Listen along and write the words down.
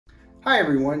Hi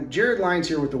everyone, Jerod Lyons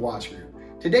here with the Watts Group.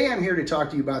 Today I'm here to talk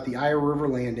to you about the Iowa River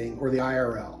Landing, or the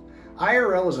IRL.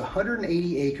 IRL is a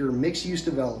 180-acre mixed-use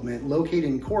development located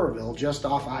in Coralville, just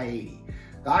off I-80.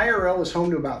 The IRL is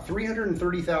home to about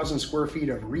 330,000 square feet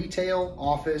of retail,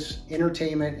 office,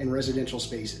 entertainment, and residential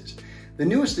spaces. The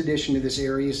newest addition to this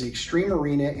area is the Extreme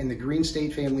Arena and the Green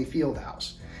State Family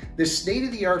Fieldhouse. This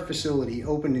state-of-the-art facility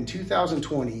opened in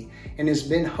 2020 and has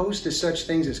been host to such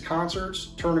things as concerts,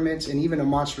 tournaments, and even a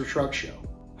monster truck show.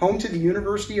 Home to the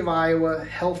University of Iowa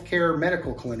Healthcare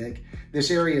Medical Clinic,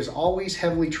 this area is always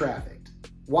heavily trafficked.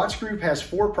 Watts Group has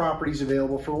 4 properties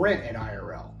available for rent at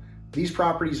IRL. These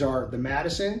properties are the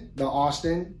Madison, the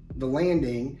Austin, the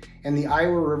Landing, and the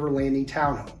Iowa River Landing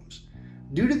townhomes.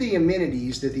 Due to the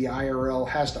amenities that the IRL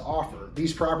has to offer,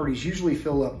 these properties usually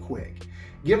fill up quick.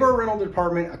 Give our rental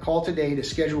department a call today to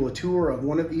schedule a tour of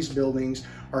one of these buildings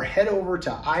or head over to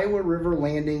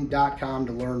iowariverlanding.com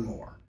to learn more.